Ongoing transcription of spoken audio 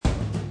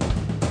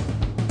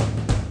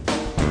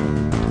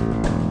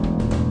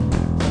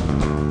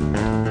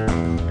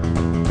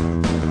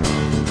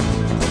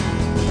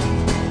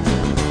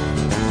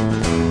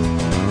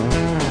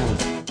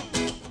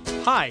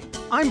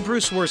I'm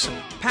Bruce Worson,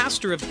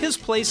 pastor of His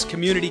Place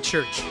Community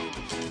Church.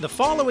 The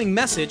following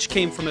message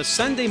came from a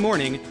Sunday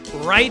morning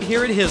right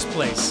here at His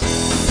Place.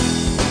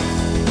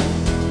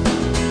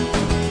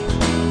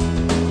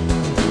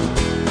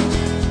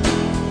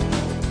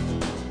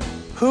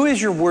 Who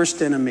is your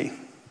worst enemy?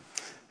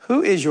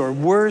 Who is your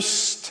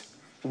worst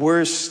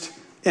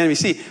enemy?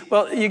 See,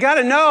 well, you got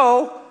to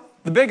know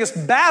the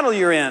biggest battle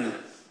you're in.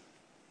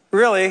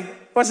 Really,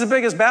 what's the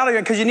biggest battle you're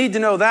in? Because you need to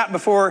know that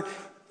before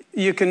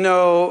you can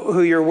know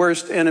who your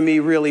worst enemy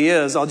really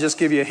is. I'll just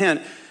give you a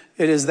hint.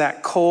 It is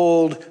that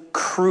cold,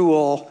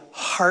 cruel,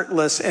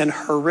 heartless, and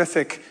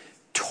horrific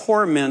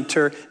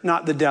tormentor,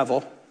 not the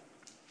devil.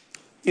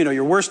 You know,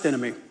 your worst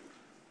enemy.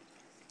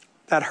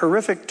 That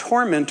horrific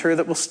tormentor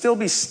that will still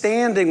be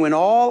standing when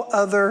all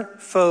other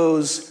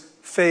foes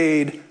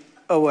fade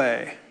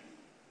away.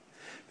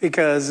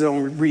 Because,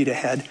 don't read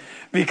ahead,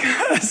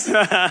 because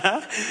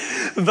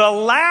the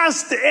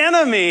last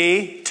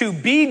enemy to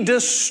be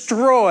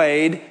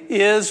destroyed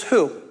is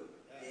who?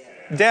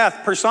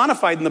 Death,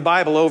 personified in the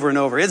Bible over and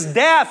over. It's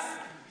death.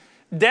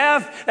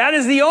 Death, that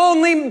is the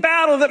only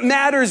battle that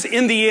matters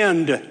in the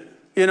end.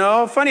 You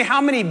know, funny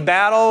how many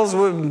battles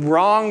with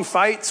wrong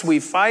fights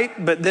we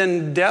fight, but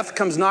then death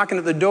comes knocking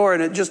at the door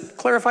and it just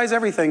clarifies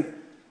everything,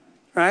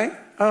 right?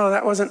 Oh,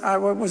 that wasn't,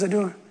 what was I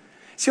doing?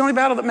 It's the only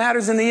battle that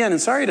matters in the end.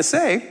 And sorry to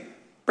say,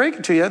 break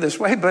it to you this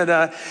way,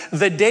 but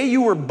the day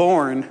you were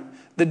born,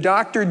 the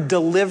doctor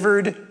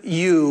delivered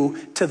you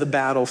to the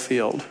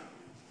battlefield.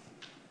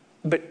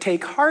 But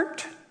take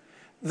heart,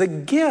 the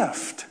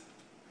gift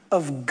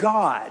of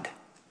God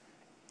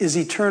is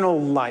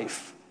eternal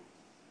life.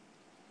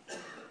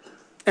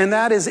 And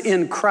that is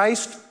in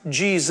Christ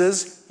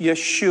Jesus,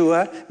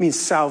 Yeshua, means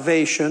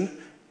salvation,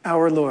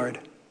 our Lord.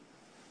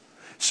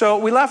 So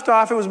we left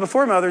off, it was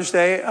before Mother's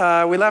Day,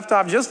 we left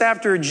off just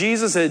after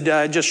Jesus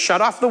had just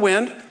shut off the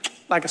wind,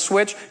 like a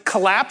switch,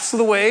 collapsed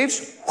the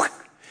waves,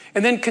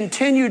 and then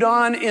continued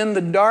on in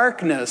the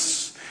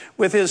darkness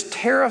with his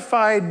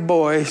terrified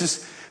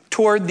boys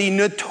toward the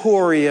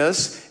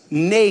notorious,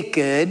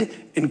 naked,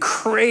 and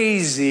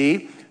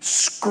crazy,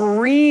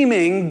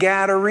 screaming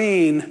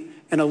Gadarene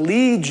and a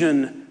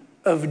legion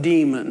of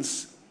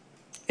demons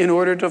in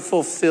order to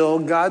fulfill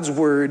God's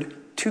word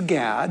to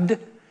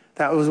Gad.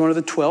 That was one of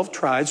the 12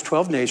 tribes,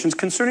 12 nations,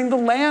 concerning the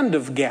land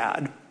of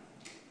Gad.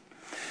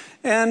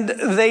 And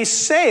they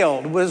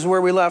sailed, was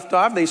where we left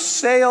off. They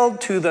sailed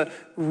to the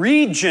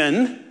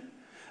region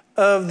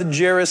of the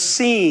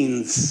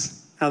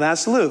Gerasenes. Now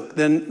that's Luke.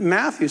 Then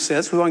Matthew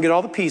says, we want to get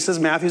all the pieces.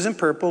 Matthew's in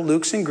purple,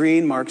 Luke's in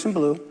green, Mark's in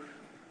blue.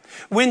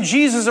 When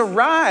Jesus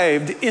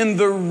arrived in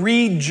the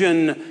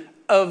region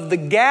of the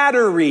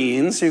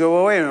Gadarenes, you go,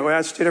 well, wait a minute, well,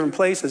 that's two different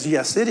places.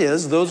 Yes, it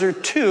is. Those are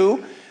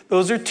two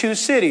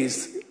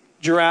cities,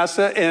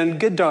 Gerasa and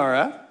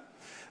Gadara.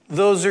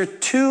 Those are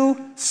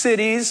two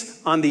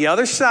cities on the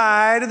other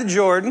side of the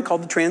Jordan,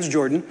 called the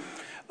Transjordan.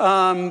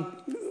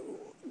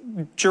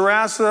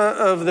 Gerasa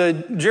of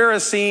the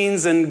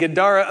Gerasenes and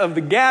Gadara of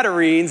the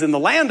Gadarenes in the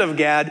land of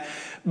Gad.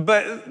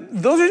 But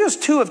those are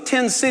just two of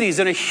 10 cities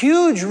in a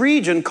huge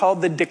region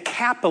called the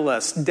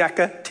Decapolis.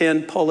 Deca,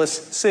 10, polis,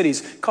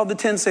 cities. Called the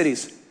 10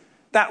 cities.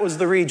 That was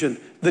the region,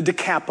 the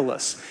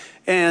Decapolis.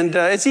 And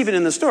it's even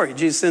in the story.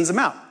 Jesus sends them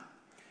out.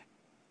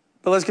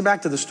 But let's get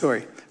back to the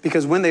story.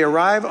 Because when they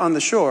arrive on the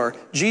shore,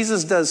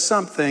 Jesus does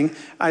something,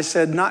 I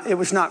said, it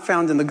was not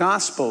found in the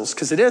Gospels,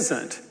 because it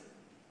isn't.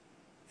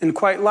 And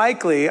quite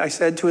likely, I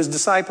said to his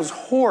disciples'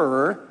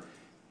 horror,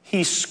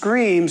 he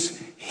screams,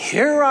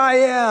 "Here I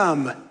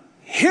am!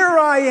 Here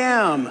I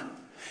am!"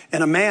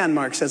 And a man,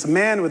 Mark says, a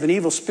man with an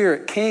evil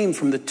spirit came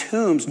from the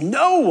tombs.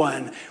 No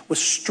one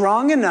was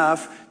strong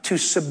enough to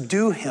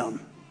subdue him.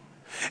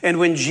 And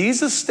when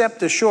Jesus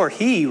stepped ashore,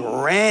 he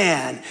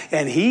ran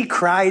and he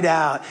cried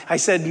out. I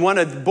said one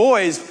of the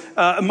boys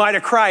might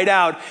have cried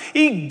out,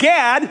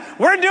 "Egad,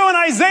 we're doing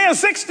Isaiah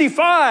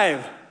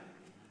 65.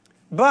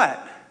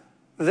 But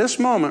this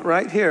moment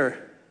right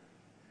here,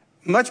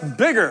 much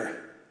bigger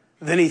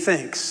than he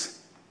thinks.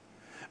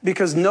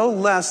 Because no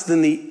less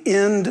than the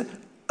end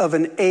of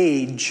an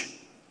age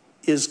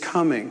is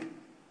coming.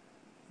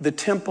 The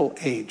temple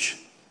age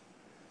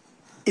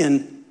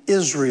in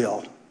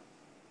Israel.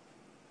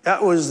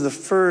 That was the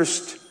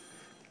first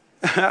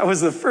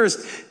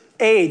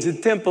age, the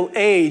temple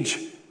age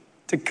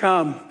to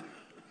come.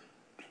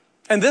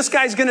 And this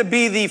guy's going to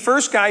be the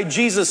first guy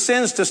Jesus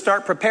sends to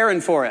start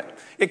preparing for it.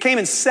 It came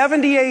in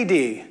 70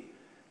 AD.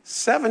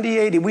 70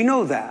 AD. We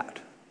know that.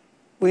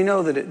 We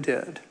know that it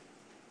did.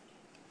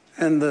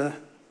 And the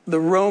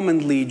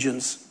Roman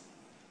legions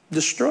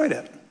destroyed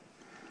it.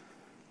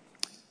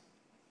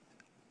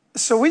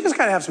 So we just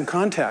got to have some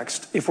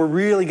context if we're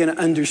really going to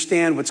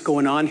understand what's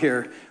going on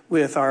here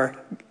with our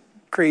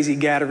crazy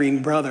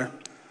Gadarene brother.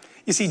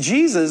 You see,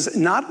 Jesus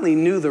not only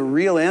knew the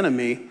real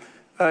enemy,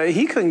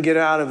 he couldn't get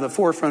out of the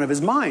forefront of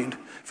his mind.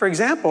 For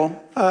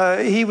example,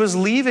 he was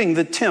leaving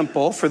the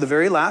temple for the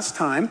very last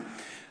time,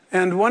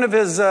 and one of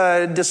his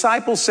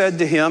disciples said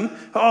to him,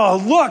 "Oh,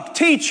 look,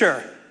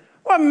 teacher,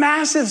 what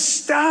massive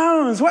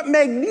stones, what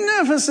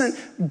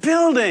magnificent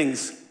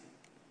buildings."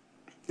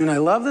 And I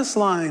love this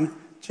line.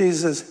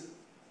 Jesus says,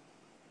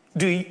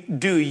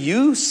 do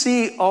you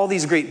see all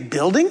these great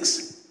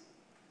buildings?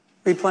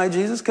 Replied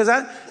Jesus.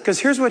 Because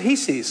here's what he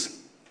sees.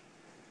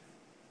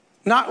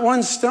 Not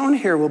one stone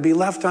here will be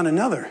left on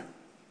another.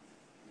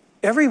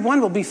 Every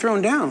one will be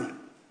thrown down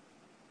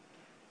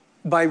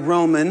by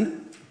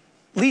Roman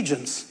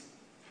legions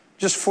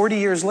just 40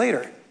 years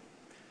later.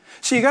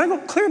 So you got to go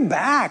clear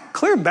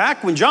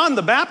back. When John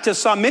the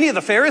Baptist saw many of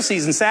the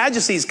Pharisees and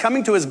Sadducees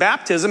coming to his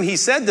baptism, he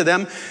said to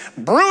them,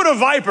 brood of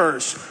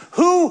vipers,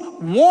 who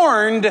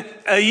warned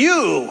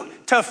you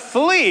to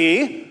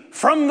flee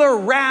from the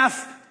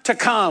wrath to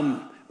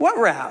come? What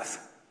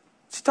wrath?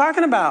 What's he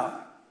talking about?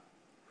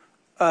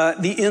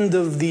 The end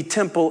of the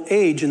temple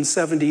age in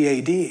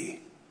 70 AD,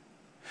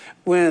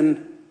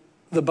 when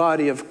the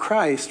body of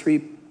Christ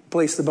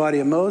replaced the body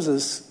of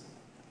Moses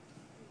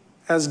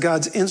as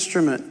God's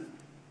instrument.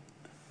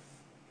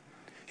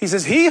 He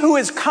says, he who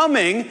is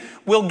coming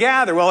will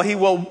gather. Well,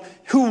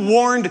 who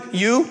warned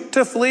you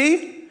to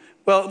flee?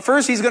 Well,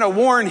 first he's going to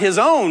warn his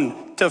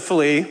own to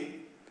flee.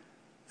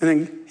 And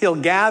then he'll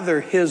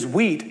gather his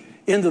wheat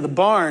into the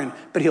barn,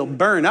 but he'll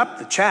burn up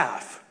the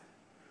chaff.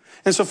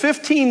 And so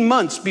 15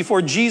 months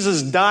before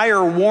Jesus'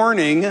 dire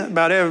warning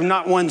about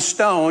not one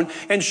stone,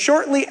 and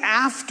shortly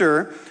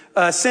after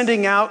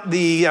sending out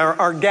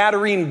our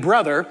Gadarene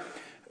brother,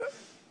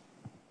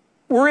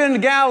 we're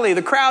in Galilee.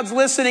 The crowd's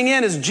listening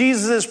in as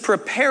Jesus is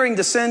preparing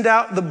to send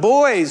out the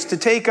boys to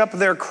take up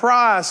their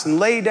cross and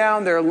lay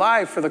down their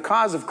life for the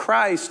cause of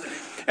Christ.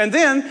 And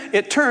then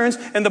it turns,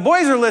 and the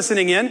boys are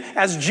listening in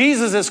as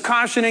Jesus is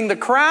cautioning the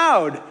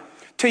crowd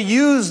to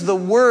use the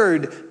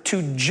word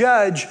to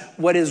judge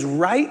what is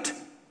right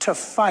to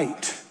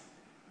fight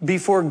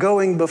before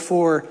going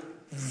before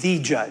the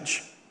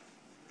judge.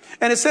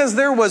 And it says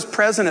there was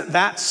present at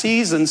that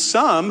season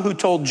some who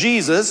told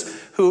Jesus,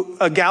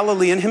 a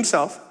Galilean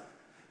himself,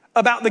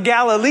 about the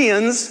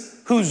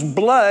Galileans whose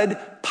blood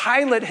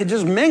Pilate had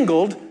just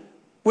mingled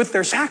with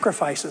their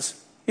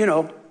sacrifices.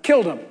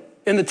 Killed them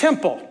in the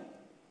temple.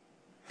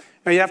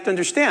 Now you have to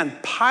understand,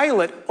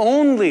 Pilate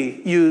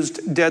only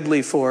used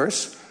deadly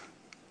force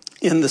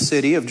in the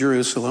city of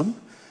Jerusalem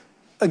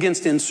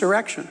against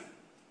insurrection.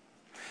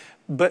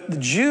 But the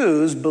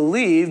Jews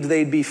believed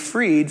they'd be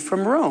freed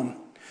from Rome.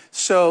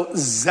 So the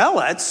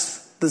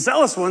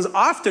zealous ones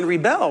often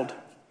rebelled.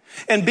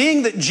 And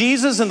being that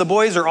Jesus and the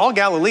boys are all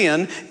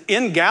Galilean,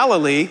 in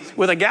Galilee,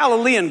 with a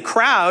Galilean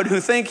crowd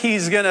who think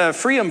he's going to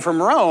free them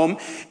from Rome,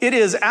 it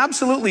is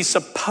absolutely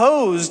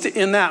supposed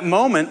in that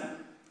moment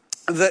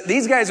that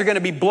these guys are going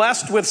to be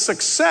blessed with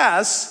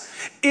success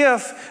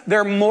if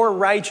they're more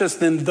righteous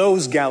than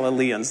those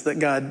Galileans that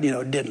God,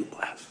 didn't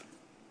bless.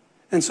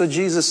 And so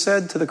Jesus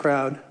said to the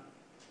crowd,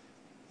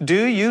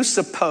 do you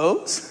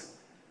suppose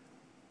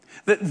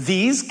that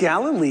these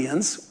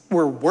Galileans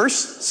were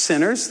worse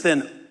sinners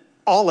than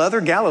all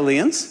other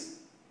Galileans?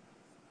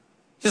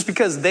 Just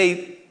because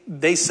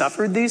they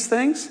suffered these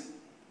things?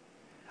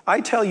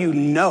 I tell you,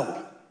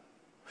 no.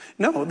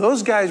 No,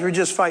 those guys were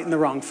just fighting the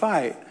wrong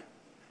fight,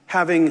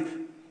 having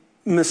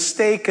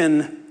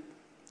mistaken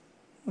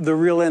the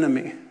real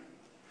enemy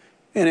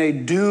in a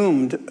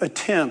doomed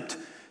attempt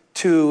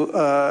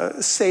to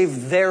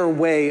save their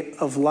way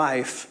of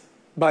life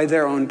by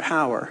their own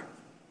power,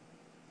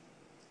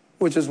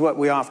 which is what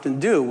we often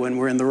do when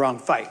we're in the wrong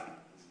fight.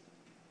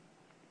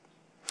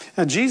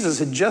 Now, Jesus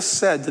had just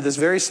said to this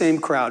very same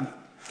crowd,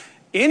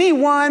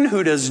 anyone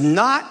who does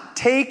not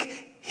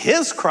take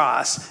his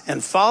cross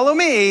and follow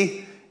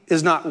me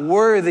is not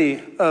worthy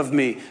of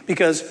me.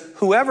 Because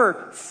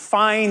whoever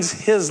finds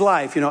his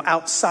life,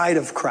 outside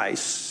of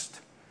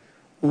Christ,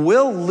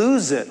 will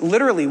lose it,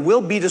 literally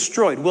will be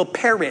destroyed, will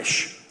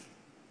perish.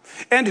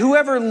 And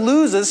whoever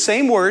loses,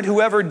 same word,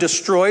 whoever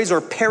destroys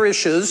or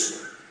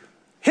perishes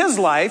his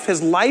life,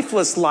 his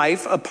lifeless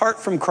life apart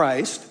from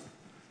Christ,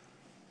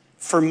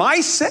 for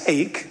my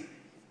sake,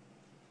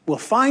 will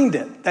find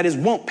it. That is,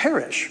 won't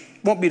perish,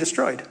 won't be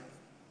destroyed.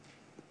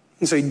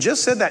 And so he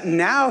just said that.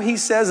 Now he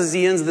says, as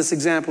he ends this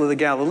example of the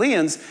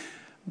Galileans,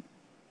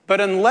 but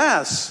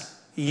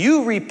unless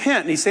you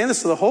repent, and he's saying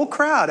this to the whole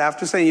crowd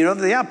after saying,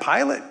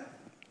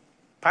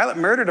 Pilate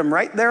murdered him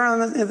right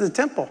there in the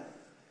temple.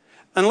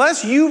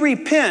 Unless you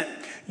repent,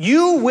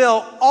 you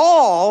will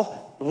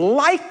all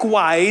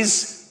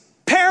likewise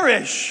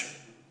perish.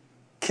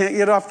 Can't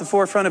get off the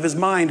forefront of his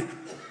mind.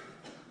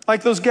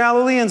 Like those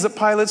Galileans that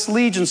Pilate's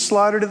legion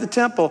slaughtered at the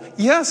temple.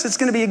 Yes, it's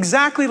going to be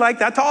exactly like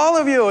that to all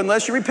of you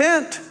unless you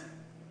repent.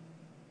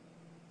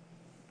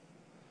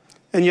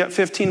 And yet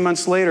 15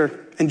 months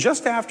later, and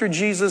just after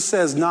Jesus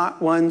says,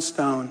 not one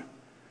stone,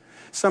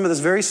 some of this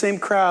very same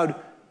crowd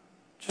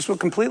just will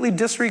completely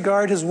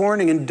disregard his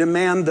warning and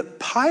demand that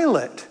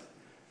Pilate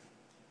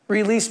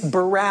release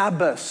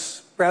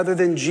Barabbas rather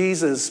than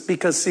Jesus.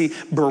 Because, see,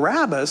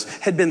 Barabbas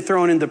had been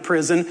thrown into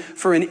prison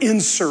for an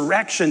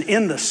insurrection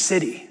in the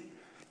city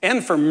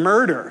and for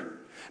murder,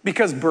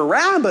 because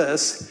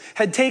Barabbas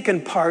had taken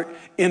part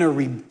in a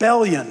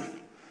rebellion.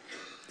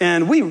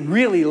 And we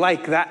really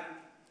like that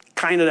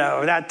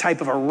type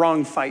of a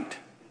wrong fight.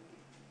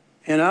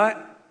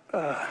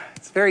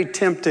 It's very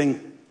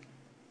tempting.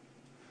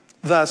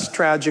 Thus,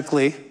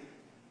 tragically,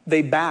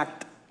 they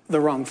backed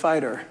the wrong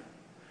fighter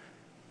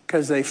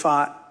because they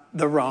fought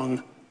the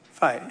wrong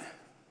fight.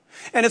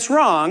 And it's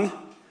wrong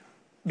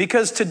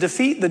because to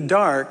defeat the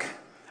dark,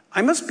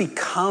 I must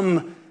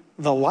become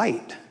the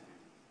light.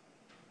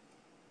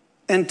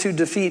 And to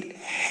defeat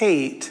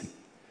hate,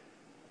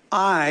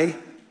 I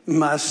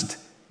must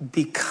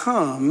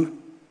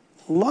become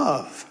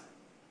love.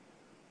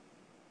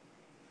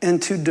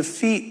 And to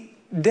defeat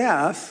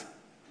death,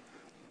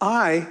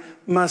 I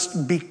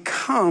must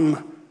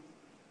become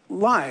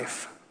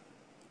life.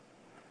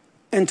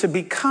 And to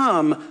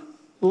become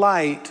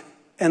light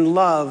and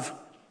love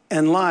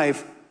and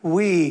life,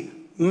 we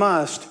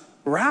must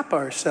wrap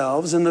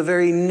ourselves in the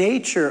very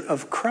nature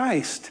of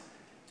Christ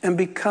and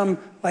become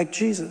like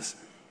Jesus.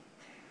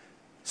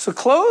 So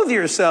clothe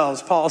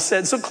yourselves, Paul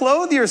said. So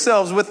clothe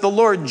yourselves with the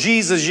Lord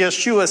Jesus,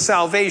 Yeshua,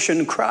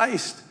 salvation,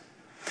 Christ.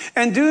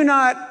 And do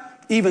not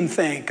even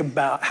think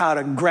about how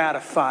to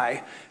gratify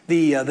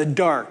the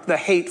dark, the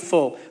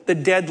hateful, the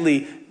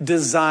deadly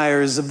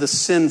desires of the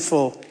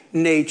sinful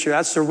nature.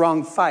 That's the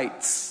wrong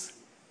fights.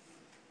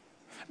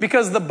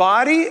 Because the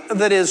body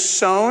that is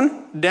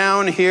sown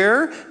down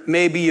here,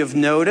 maybe you've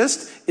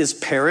noticed, is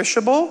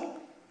perishable.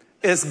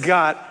 It's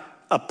got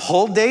a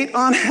pull date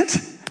on it.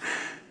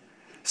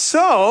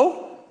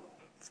 So,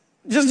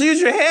 just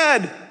use your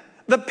head.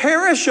 The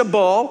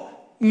perishable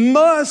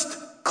must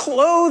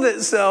clothe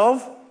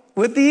itself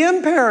with the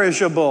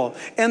imperishable,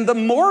 and the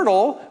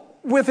mortal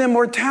with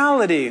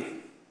immortality.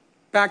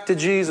 Back to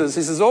Jesus.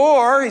 He says,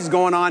 or, he's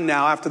going on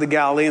now after the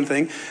Galilean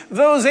thing,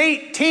 those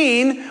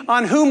 18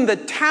 on whom the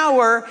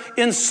tower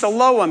in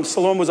Siloam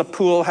was a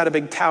pool, had a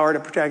big tower to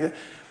protect it.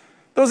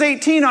 Those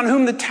 18 on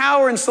whom the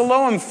tower in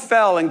Siloam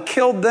fell and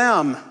killed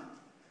them.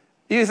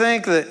 Do you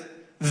think that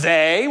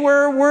they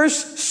were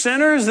worse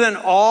sinners than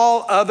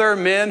all other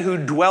men who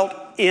dwelt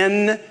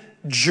in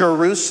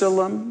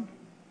Jerusalem?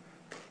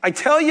 I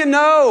tell you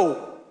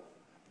no.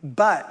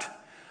 But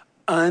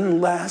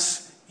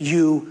unless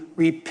you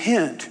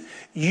repent,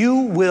 you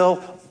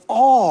will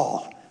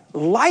all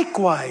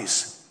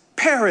likewise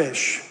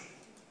perish.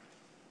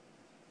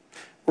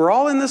 We're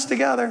all in this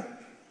together.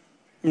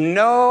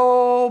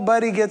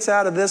 Nobody gets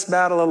out of this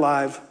battle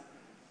alive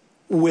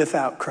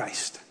without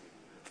Christ.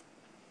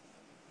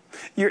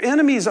 Your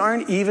enemies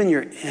aren't even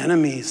your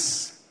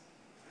enemies.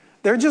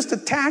 They're just a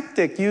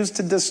tactic used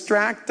to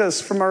distract us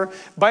from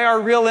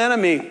our real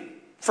enemy.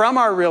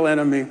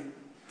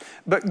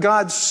 But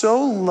God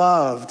so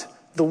loved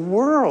the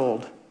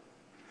world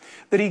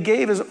that he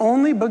gave his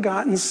only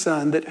begotten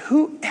Son, that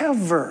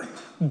whoever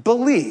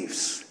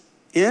believes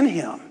in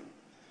him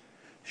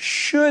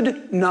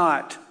should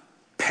not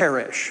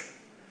perish,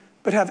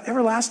 but have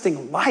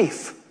everlasting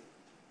life.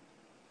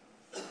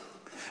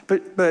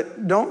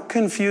 But don't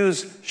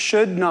confuse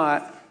should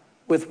not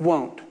with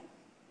won't.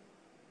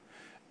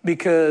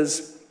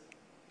 Because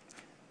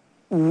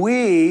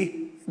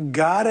we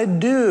gotta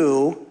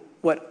do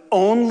what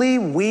only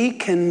we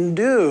can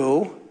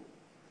do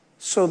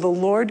so the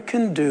Lord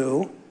can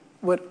do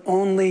what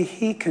only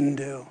he can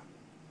do.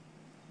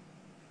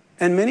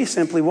 And many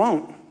simply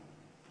won't,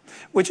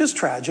 which is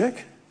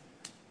tragic,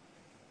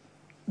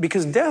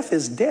 because death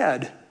is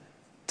dead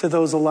to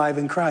those alive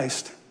in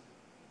Christ.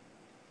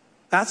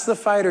 That's the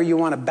fighter you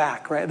want to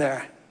back right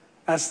there.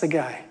 That's the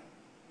guy.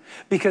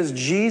 Because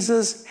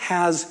Jesus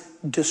has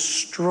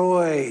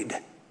destroyed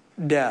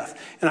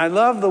death. And I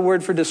love the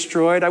word for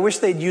destroyed. I wish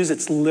they'd use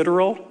its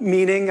literal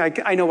meaning.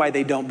 I know why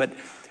they don't, but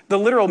the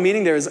literal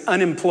meaning there is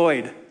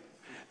unemployed.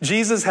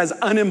 Jesus has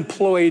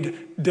unemployed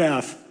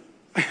death.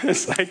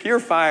 It's like,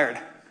 you're fired.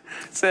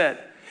 That's it.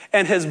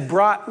 And has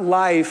brought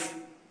life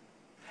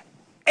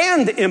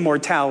and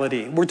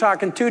immortality. We're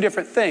talking two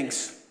different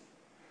things.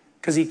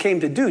 Because he came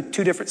to do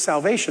two different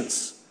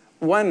salvations.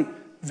 One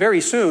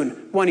very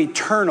soon, one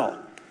eternal.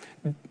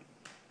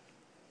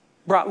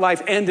 Brought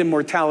life and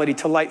immortality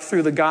to light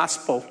through the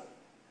gospel.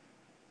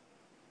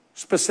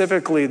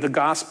 Specifically, the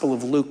gospel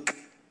of Luke.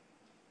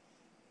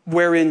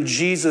 Wherein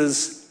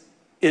Jesus,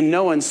 in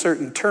no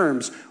uncertain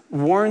terms,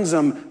 warns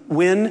them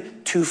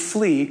when to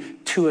flee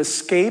to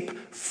escape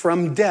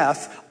from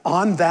death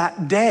on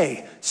that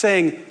day.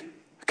 Saying,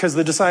 because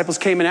the disciples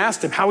came and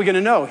asked him, how are we going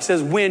to know? He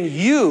says, when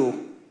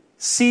you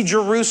see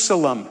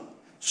Jerusalem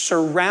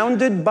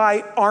surrounded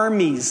by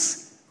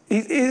armies.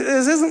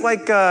 This isn't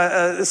like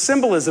a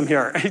symbolism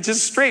here. It's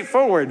just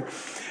straightforward.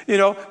 You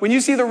know, when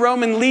you see the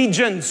Roman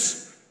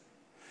legions,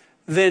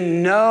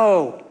 then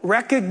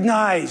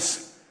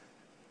recognize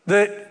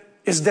that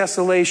his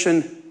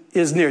desolation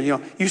is near. You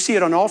know, you see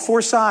it on all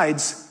four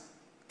sides,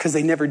 because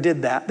they never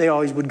did that. They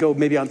always would go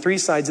maybe on three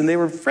sides, and they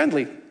were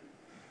friendly.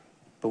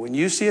 But when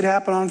you see it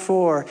happen on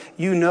four,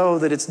 you know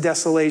that its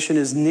desolation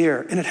is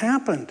near. And it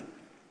happened.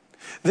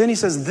 Then he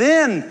says,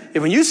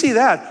 when you see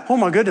that, oh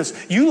my goodness,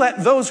 you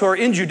let those who are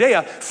in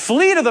Judea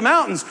flee to the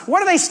mountains.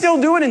 What are they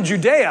still doing in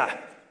Judea?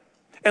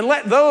 And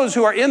let those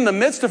who are in the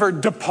midst of her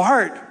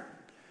depart.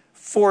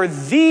 For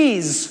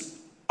these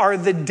are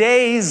the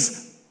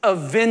days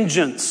of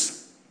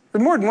vengeance.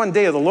 There's more than one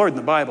day of the Lord in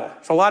the Bible.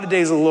 It's a lot of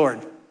days of the Lord.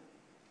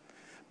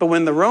 But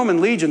when the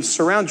Roman legions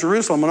surround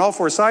Jerusalem on all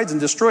four sides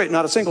and destroy it,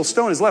 not a single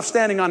stone is left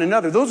standing on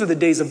another. Those are the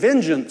days of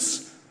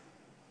vengeance.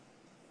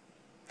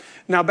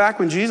 Now, back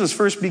when Jesus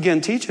first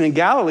began teaching in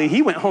Galilee,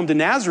 he went home to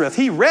Nazareth.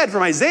 He read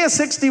from Isaiah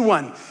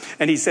 61,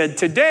 and he said,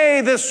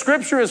 "Today this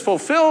scripture is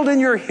fulfilled in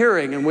your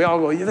hearing." And we all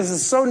go, "Yeah, this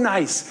is so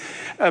nice."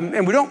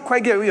 And we don't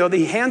quite get,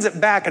 he hands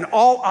it back, and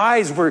all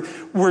eyes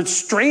were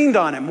strained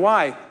on him.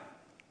 Why?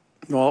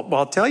 Well,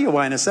 I'll tell you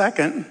why in a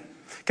second.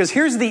 Because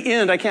here's the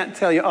end. I can't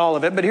tell you all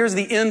of it, but here's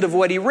the end of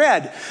what he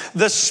read.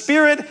 "The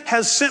Spirit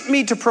has sent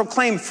me to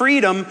proclaim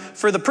freedom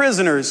for the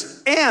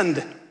prisoners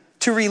and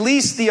to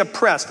release the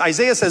oppressed."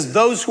 Isaiah says,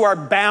 "those who are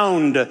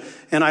bound."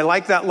 And I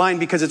like that line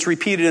because it's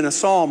repeated in a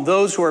psalm.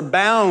 "Those who are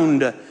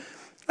bound."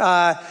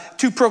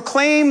 To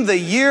proclaim the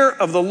year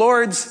of the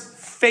Lord's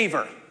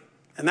favor.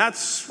 And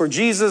that's where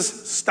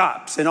Jesus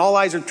stops. And all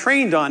eyes are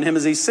trained on him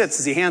as he sits,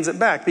 as he hands it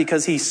back,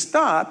 because he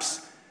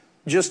stops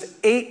just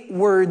 8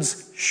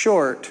 words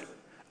short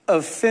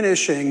of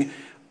finishing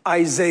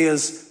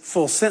Isaiah's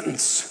full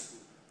sentence,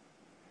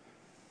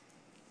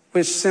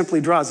 which simply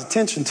draws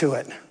attention to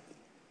it,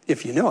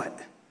 if you know it.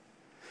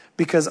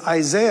 Because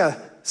Isaiah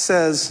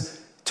says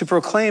to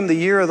proclaim the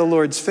year of the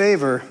Lord's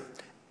favor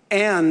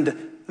and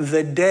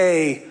the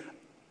day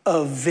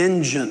of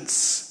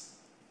vengeance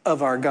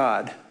of our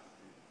God.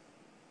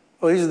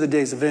 Well, these are the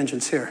days of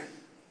vengeance here.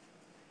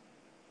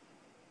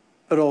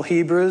 But old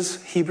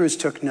Hebrews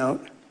took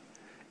note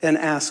and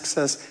asks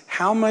us,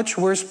 how much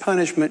worse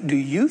punishment do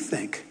you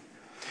think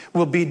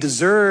will be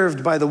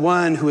deserved by the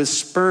one who has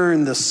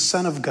spurned the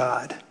Son of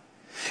God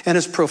and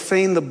has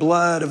profaned the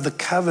blood of the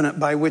covenant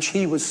by which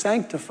he was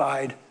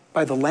sanctified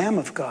by the Lamb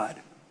of God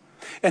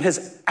and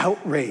has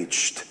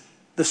outraged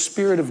the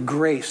Spirit of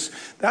grace?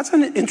 That's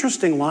an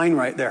interesting line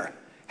right there.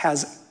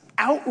 Has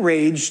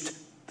outraged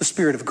the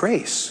Spirit of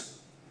grace.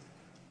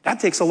 That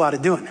takes a lot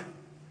of doing.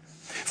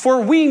 "For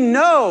we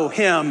know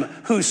him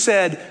who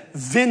said,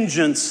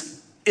 'Vengeance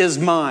is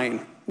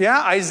mine.'" Yeah,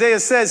 Isaiah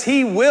says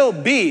he will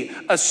be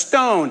a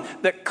stone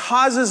that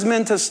causes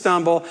men to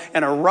stumble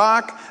and a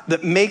rock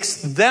that makes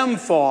them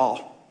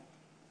fall.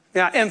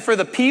 Yeah, and for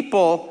the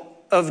people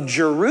of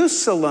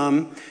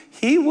Jerusalem,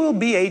 he will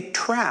be a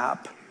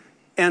trap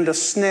and a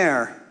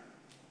snare.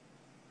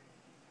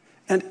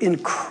 And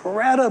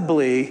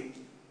incredibly,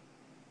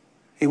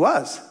 he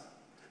was.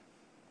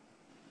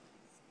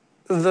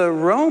 The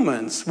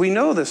Romans, we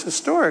know this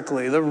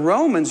historically, the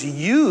Romans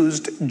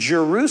used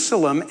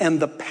Jerusalem and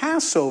the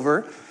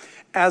Passover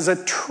as a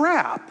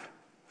trap,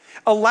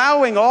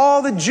 allowing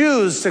all the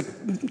Jews to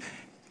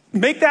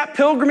make that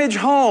pilgrimage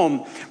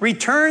home,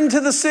 return to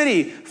the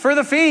city for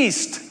the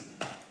feast.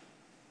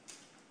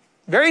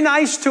 Very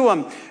nice to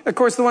them. Of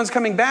course, the ones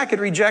coming back had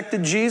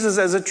rejected Jesus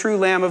as a true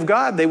Lamb of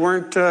God. They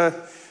weren't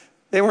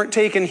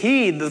taking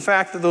heed to the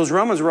fact that those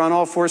Romans were on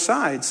all four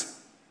sides.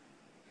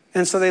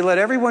 And so they let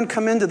everyone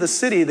come into the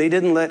city. They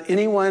didn't let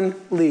anyone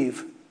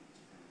leave.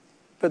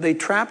 But they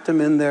trapped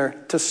them in there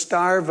to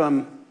starve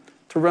them,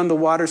 to run the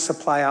water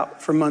supply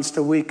out for months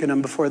to weaken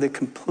them before they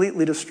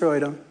completely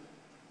destroyed them.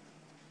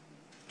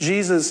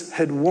 Jesus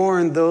had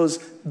warned those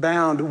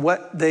bound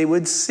what they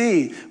would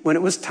see when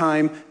it was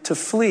time to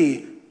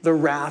flee the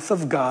wrath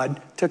of God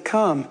to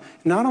come.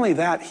 Not only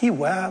that, he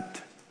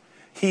wept.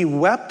 He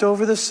wept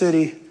over the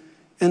city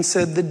and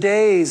said, the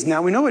days,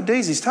 now we know what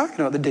days he's talking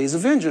about, the days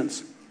of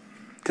vengeance.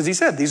 Because he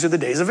said, these are the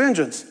days of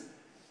vengeance.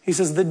 He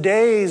says, the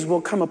days will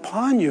come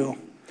upon you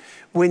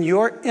when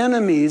your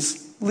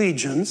enemies,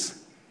 legions,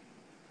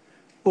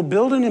 will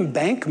build an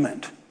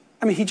embankment.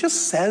 I mean, he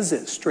just says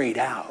it straight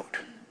out.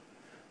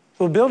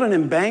 Will build an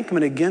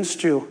embankment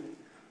against you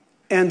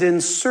and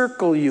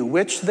encircle you,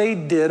 which they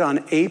did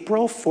on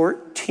April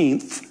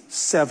 14th,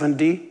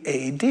 70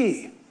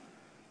 AD.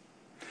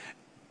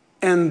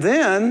 And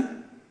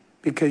then,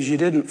 because you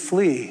didn't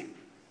flee,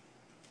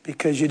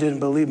 because you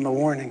didn't believe my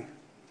warning,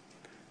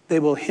 they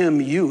will hem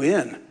you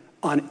in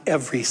on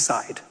every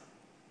side.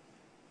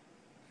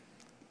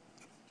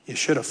 You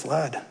should have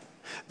fled.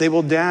 They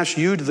will dash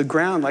you to the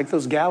ground like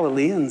those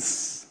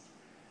Galileans.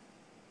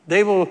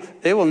 They will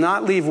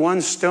not leave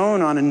one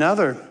stone on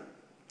another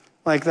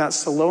like that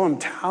Siloam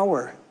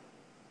tower,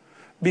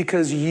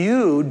 because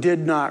you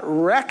did not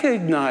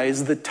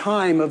recognize the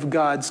time of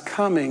God's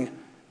coming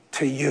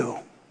to you.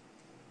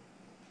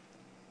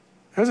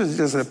 This is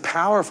just a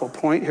powerful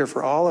point here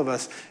for all of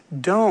us.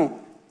 Don't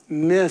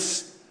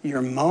miss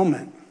your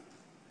moment,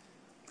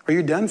 or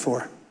you're done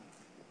for.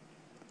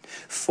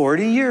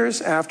 40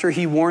 years after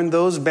he warned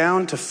those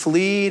bound to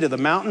flee to the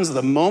mountains,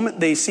 the moment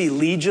they see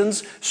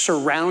legions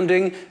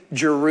surrounding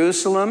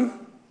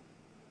Jerusalem,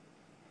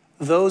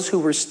 those who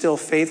were still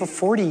faithful,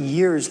 40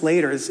 years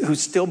later, who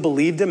still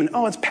believed him, and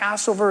it's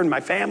Passover and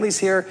my family's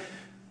here.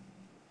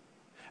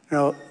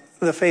 No,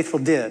 the faithful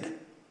did.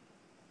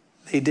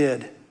 They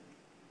did.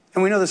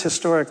 And we know this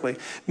historically.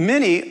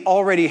 Many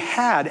already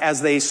had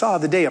as they saw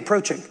the day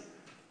approaching.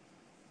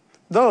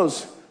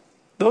 Those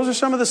are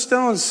some of the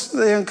stones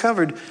they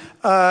uncovered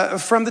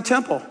from the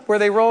temple where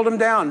they rolled them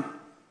down.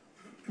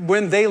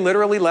 when they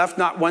literally left,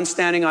 not one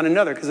standing on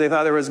another, because they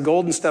thought there was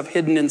gold and stuff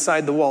hidden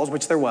inside the walls,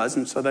 which there was,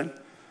 and so they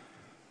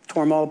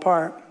tore them all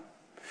apart.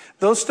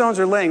 Those stones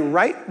are laying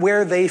right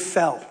where they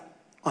fell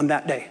on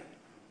that day.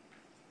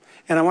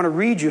 And I want to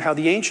read you how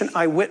the ancient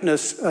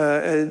eyewitness,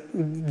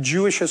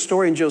 Jewish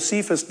historian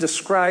Josephus,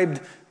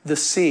 described the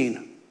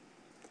scene.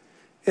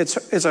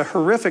 It's a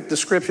horrific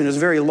description. It's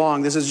very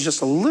long. This is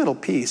just a little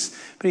piece.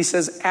 But he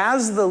says,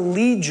 as the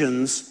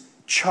legions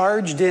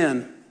charged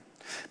in,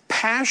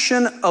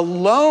 passion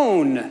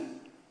alone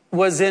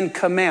was in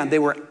command. They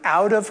were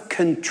out of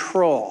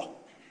control.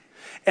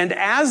 And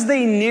as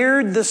they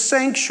neared the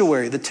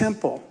sanctuary, the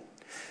temple,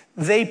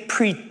 they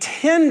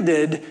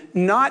pretended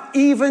not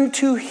even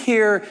to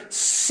hear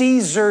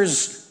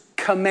Caesar's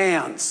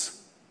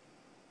commands.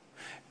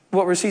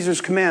 What were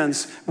Caesar's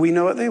commands? We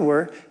know what they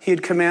were. He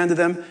had commanded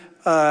them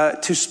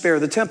to spare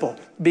the temple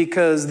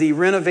because the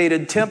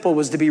renovated temple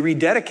was to be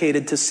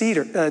rededicated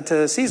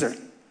to Caesar.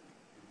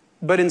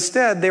 But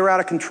instead, they were out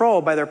of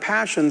control by their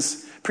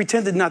passions,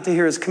 pretended not to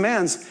hear his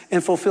commands,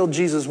 and fulfilled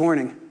Jesus'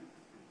 warning.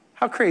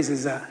 How crazy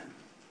is that?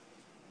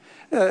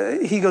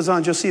 He goes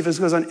on, Josephus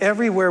goes on,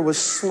 everywhere was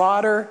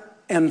slaughter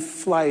and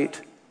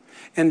flight.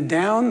 And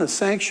down the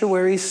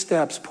sanctuary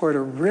steps poured a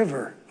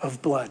river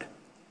of blood.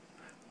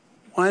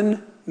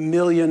 1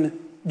 million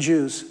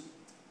Jews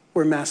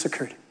were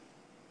massacred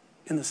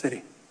in the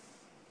city.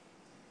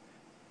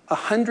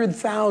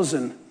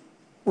 100,000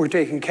 were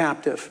taken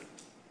captive,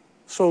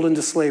 sold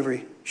into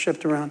slavery,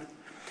 shipped around.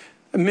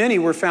 Many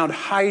were found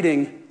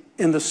hiding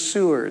in the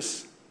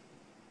sewers.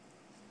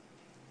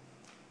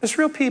 It's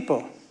real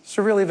people. It's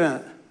a real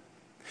event.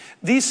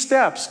 These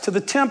steps to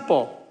the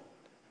temple,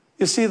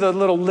 you see the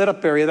little lit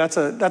up area, that's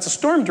a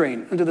storm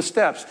drain under the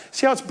steps.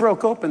 See how it's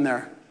broke open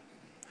there?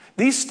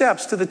 These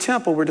steps to the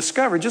temple were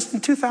discovered just in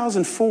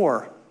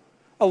 2004,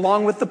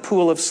 along with the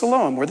pool of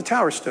Siloam, where the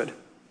tower stood.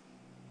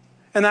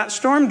 And that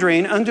storm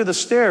drain under the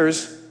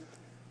stairs,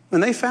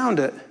 when they found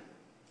it,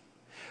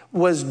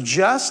 was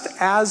just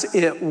as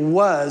it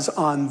was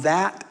on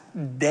that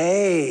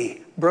day,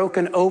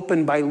 broken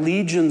open by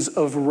legions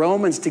of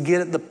Romans to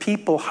get at the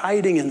people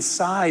hiding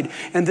inside,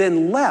 and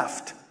then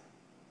left,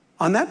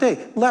 on that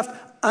day, left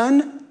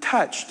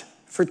untouched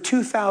for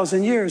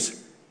 2,000 years.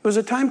 It was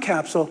a time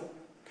capsule.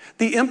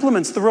 The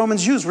implements the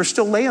Romans used were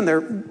still laying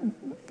there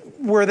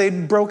where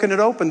they'd broken it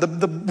open.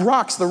 The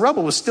rocks, the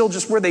rubble was still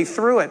just where they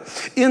threw it.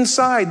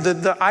 Inside,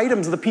 the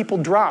items the people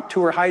dropped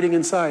who were hiding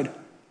inside.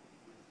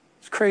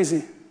 It's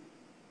crazy.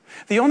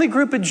 The only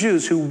group of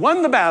Jews who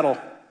won the battle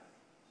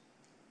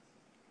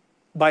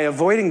by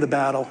avoiding the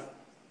battle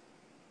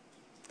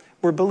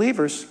were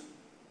believers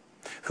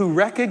who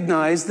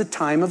recognized the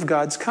time of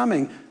God's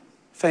coming.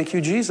 Thank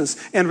you, Jesus.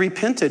 And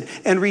repented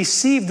and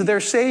received their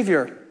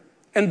Savior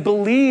and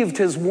believed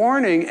his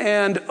warning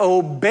and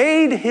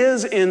obeyed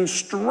his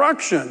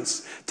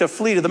instructions to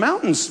flee to the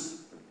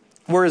mountains.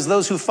 Whereas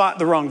those who fought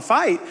the wrong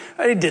fight,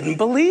 they didn't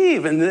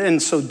believe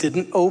and so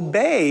didn't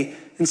obey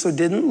and so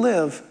didn't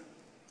live.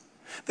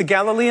 The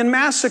Galilean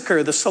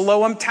massacre, the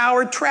Siloam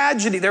Tower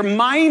tragedy, they're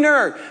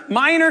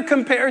minor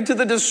compared to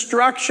the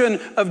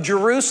destruction of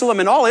Jerusalem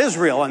and all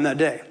Israel on that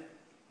day.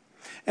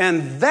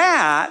 And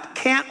that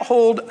can't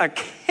hold a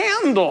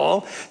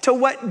candle to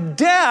what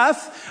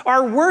death,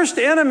 our worst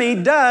enemy,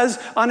 does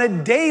on a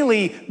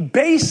daily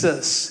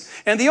basis.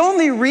 And the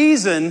only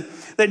reason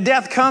that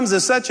death comes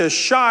as such a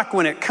shock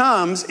when it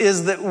comes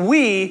is that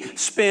we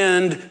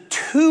spend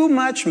too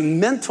much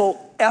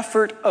mental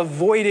effort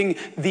avoiding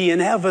the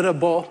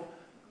inevitable.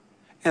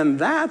 And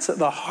that's at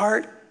the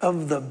heart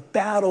of the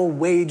battle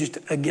waged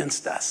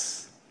against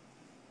us.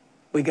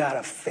 We got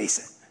to face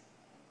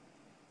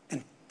it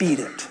and beat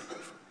it.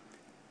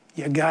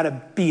 You got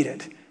to beat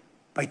it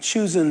by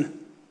choosing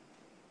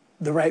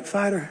the right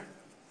fighter.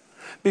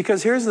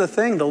 Because here's the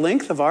thing, the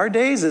length of our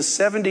days is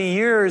 70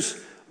 years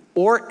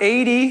or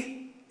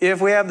 80 if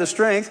we have the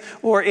strength,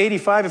 or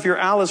 85 if you're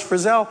Alice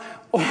Frizzell,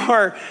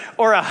 or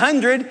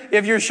 100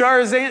 if you're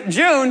Char's Aunt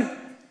June.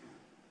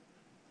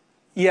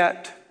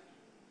 Yet,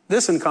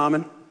 this in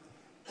common,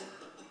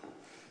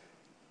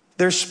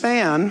 their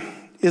span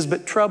is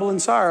but trouble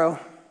and sorrow,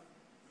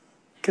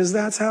 because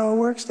that's how it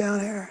works down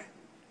here.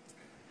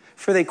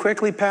 For they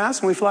quickly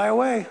pass and we fly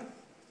away.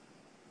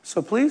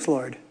 So please,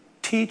 Lord,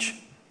 teach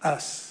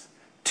us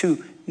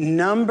to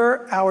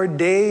number our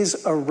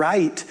days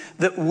aright,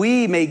 that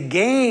we may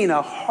gain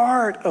a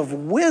heart of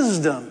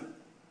wisdom.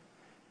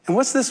 And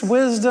what's this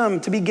wisdom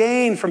to be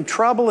gained from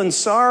trouble and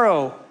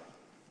sorrow?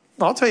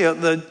 I'll tell you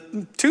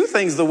the two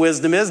things the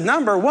wisdom is.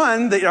 Number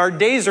one, that our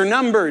days are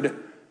numbered.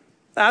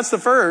 That's the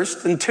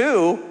first. And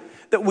two,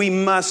 that we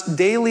must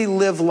daily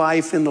live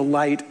life in the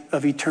light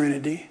of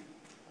eternity.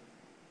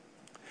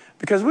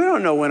 Because we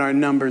don't know when our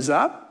number's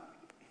up.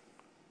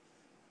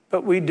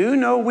 But we do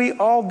know we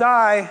all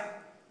die.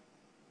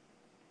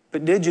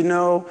 But did you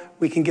know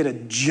we can get a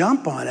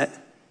jump on it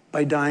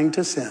by dying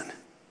to sin?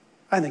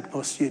 I think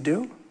most of you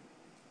do.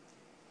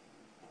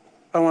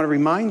 I want to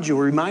remind you,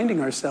 we're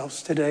reminding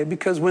ourselves today,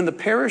 because when the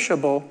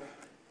perishable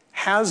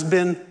has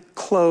been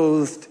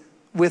clothed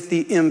with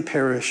the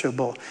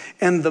imperishable,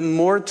 and the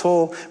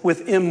mortal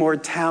with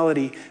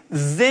immortality.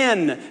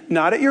 Then,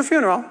 not at your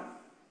funeral,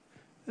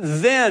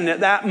 then at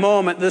that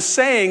moment, the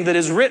saying that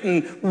is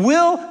written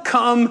will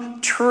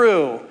come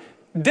true.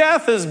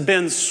 Death has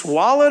been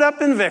swallowed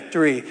up in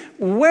victory.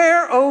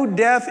 Where, O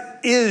death,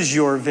 is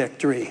your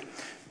victory?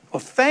 Well,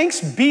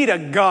 thanks be to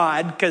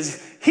God,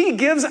 because he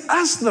gives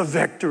us the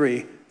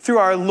victory through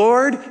our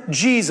Lord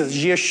Jesus,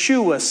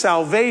 Yeshua,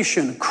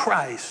 salvation,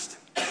 Christ.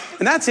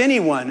 And that's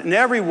anyone and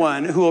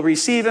everyone who will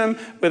receive him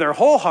with their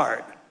whole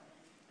heart.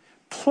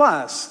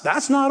 Plus,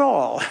 that's not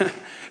all.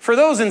 For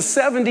those in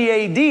 70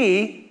 AD,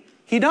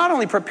 he not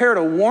only prepared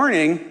a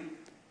warning,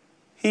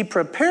 he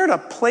prepared a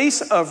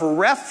place of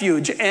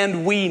refuge,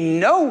 and we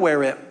know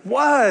where it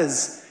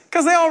was,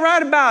 because they all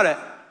write about it.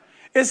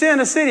 It's in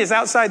a city, it's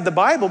outside the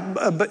Bible,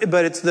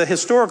 but it's the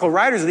historical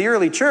writers of the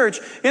early church,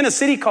 in a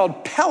city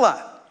called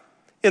Pella,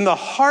 in the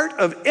heart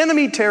of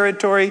enemy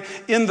territory,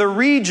 in the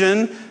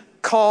region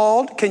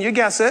called, can you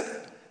guess it?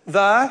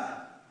 The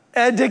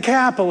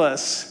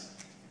Decapolis,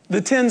 the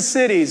 10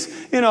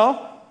 cities. You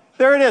know,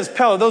 there it is,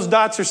 Pella. Those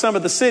dots are some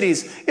of the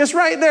cities. It's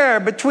right there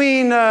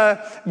between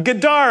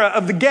Gadara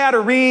of the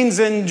Gadarenes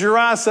and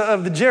Gerasa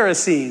of the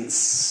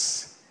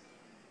Gerasenes,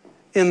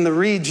 in the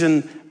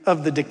region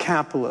of the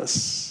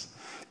Decapolis,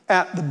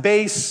 at the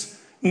base,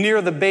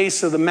 near the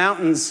base of the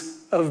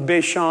mountains of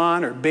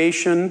Bashan or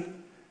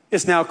Bashan.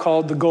 It's now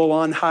called the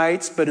Golan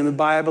Heights, but in the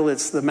Bible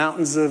it's the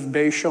mountains of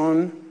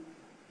Bashan.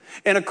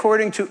 And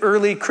according to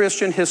early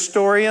Christian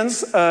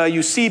historians,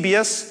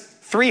 Eusebius,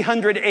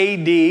 300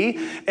 AD,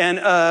 and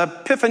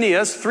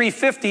Epiphanius,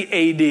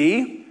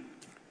 350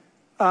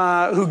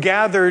 AD, who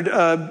gathered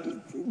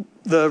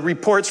the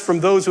reports from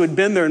those who had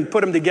been there and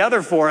put them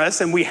together for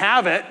us, and we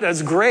have it.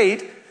 That's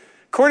great.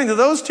 According to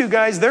those two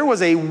guys, there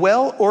was a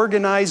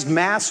well-organized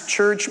mass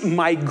church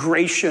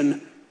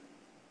migration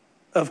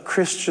of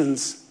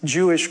Christians,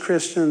 Jewish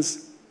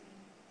Christians,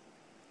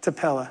 to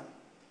Pella.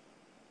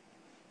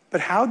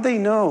 But how'd they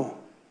know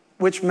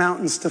which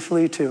mountains to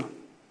flee to?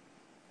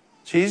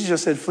 Jesus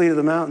just said, flee to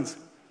the mountains.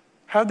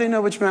 How'd they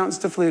know which mountains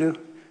to flee to?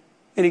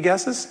 Any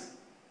guesses?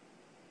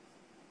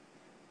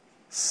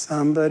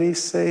 Somebody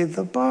say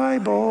the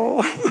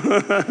Bible.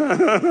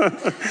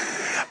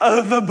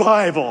 The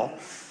Bible.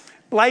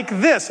 Like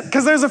this,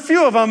 because there's a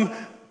few of them,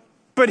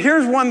 but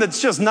here's one that's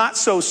just not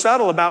so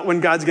subtle about when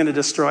God's going to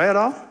destroy it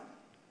all.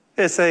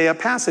 It's a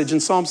passage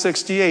in Psalm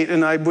 68,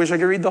 and I wish I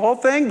could read the whole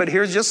thing, but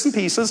here's just some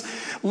pieces.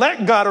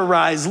 Let God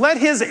arise. Let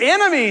his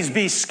enemies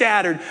be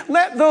scattered.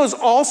 Let those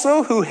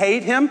also who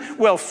hate him,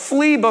 well,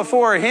 flee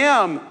before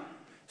him.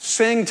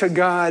 Sing to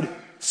God.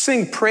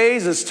 Sing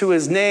praises to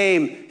his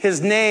name. His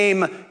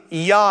name,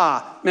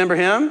 Yah. Remember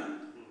him?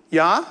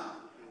 Yah?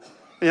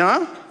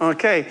 Yeah?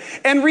 Okay.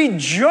 And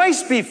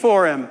rejoice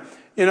before him.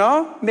 You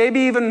know,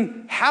 maybe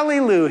even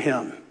hallelujah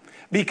him.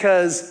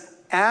 Because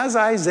as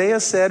Isaiah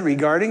said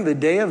regarding the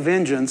day of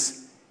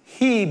vengeance,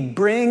 he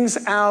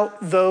brings out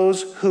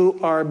those who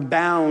are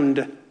bound.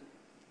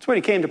 That's what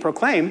he came to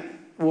proclaim,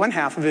 one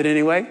half of it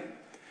anyway.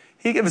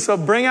 So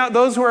bring out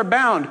those who are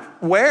bound.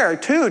 Where?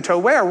 To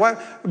where?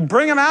 What?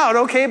 Bring them out,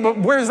 okay, but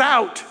where's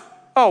out?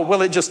 Oh,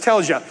 well, it just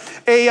tells you.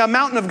 A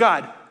mountain of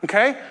God,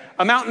 okay?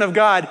 A mountain of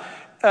God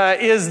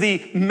is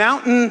the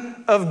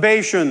mountain of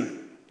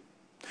Bashan.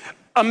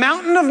 A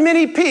mountain of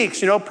many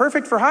peaks, you know,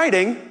 perfect for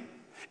hiding,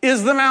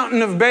 is the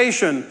mountain of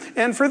Bashan.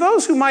 And for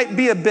those who might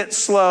be a bit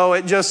slow,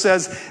 it just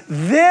says,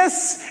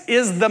 this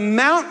is the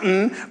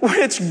mountain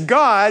which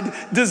God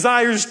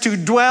desires to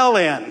dwell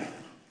in.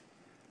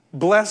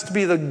 Blessed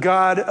be the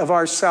God of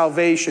our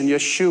salvation,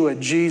 Yeshua,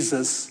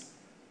 Jesus.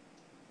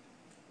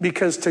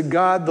 Because to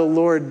God the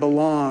Lord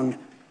belong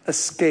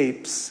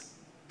escapes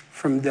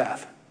from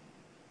death.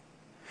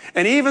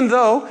 And even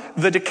though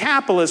the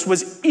Decapolis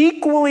was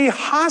equally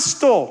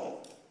hostile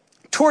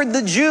toward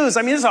the Jews.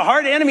 I mean, this is a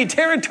hard enemy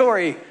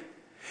territory.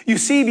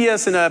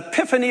 Eusebius and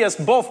Epiphanius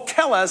both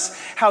tell us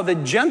how the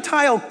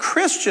Gentile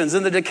Christians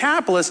in the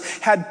Decapolis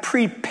had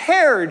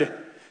prepared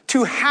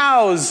to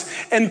house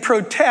and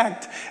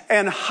protect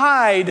and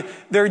hide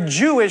their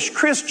Jewish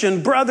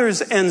Christian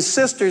brothers and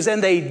sisters,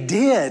 and they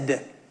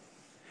did.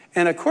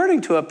 And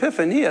according to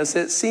Epiphanius,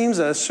 it seems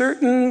a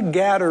certain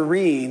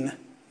Gadarene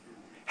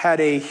had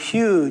a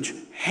huge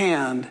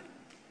hand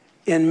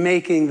in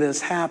making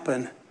this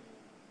happen.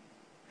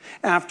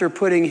 After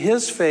putting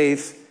his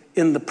faith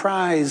in the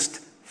prized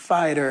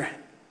fighter,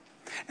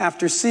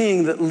 after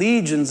seeing that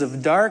legions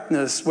of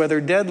darkness,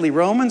 whether deadly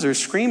Romans or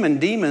screaming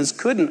demons,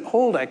 couldn't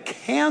hold a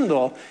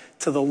candle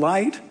to the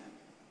light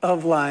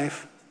of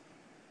life.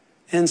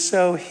 And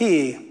so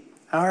he,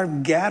 our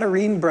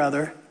Gadarene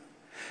brother,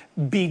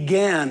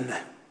 began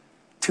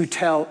to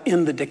tell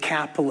in the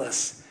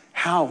Decapolis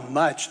how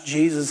much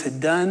Jesus had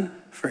done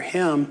for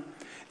him,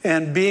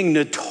 and being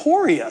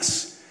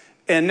notorious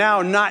and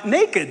now not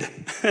naked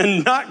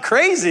and not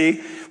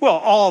crazy, well,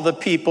 all the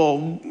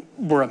people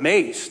were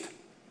amazed.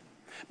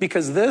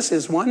 Because this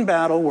is one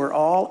battle we're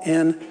all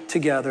in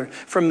together.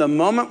 From the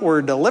moment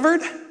we're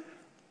delivered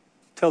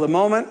till the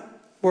moment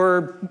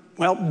we're,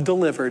 well,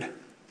 delivered.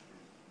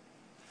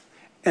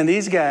 And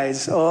these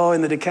guys,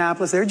 in the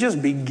Decapolis, they're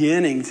just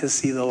beginning to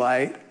see the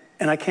light.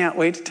 And I can't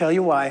wait to tell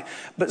you why.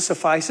 But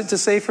suffice it to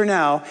say for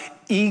now,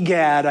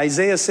 Egad,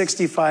 Isaiah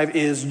 65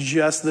 is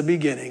just the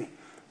beginning.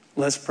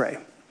 Let's pray.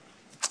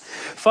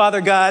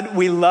 Father God,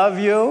 we love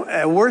you,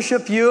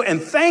 worship you,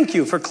 and thank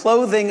you for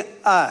clothing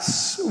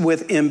us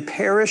with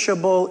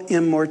imperishable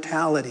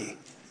immortality.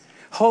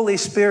 Holy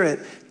Spirit,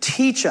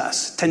 teach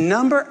us to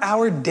number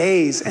our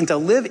days and to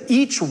live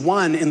each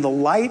one in the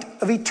light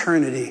of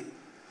eternity.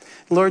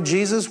 Lord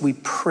Jesus, we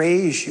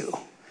praise you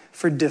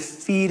for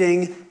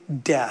defeating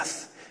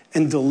death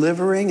and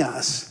delivering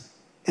us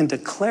and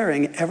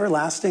declaring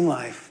everlasting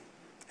life.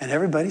 And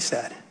everybody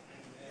said,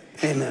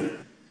 Amen.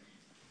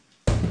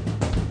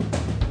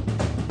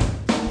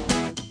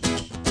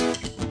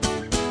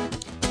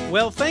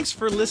 Well, thanks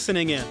for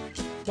listening in.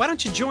 Why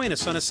don't you join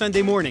us on a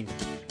Sunday morning?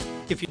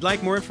 If you'd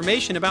like more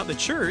information about the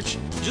church,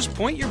 just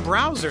point your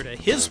browser to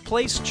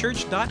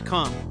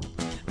hisplacechurch.com.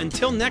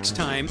 Until next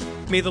time,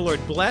 may the Lord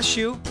bless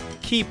you,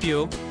 keep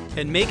you,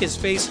 and make his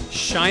face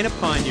shine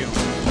upon you.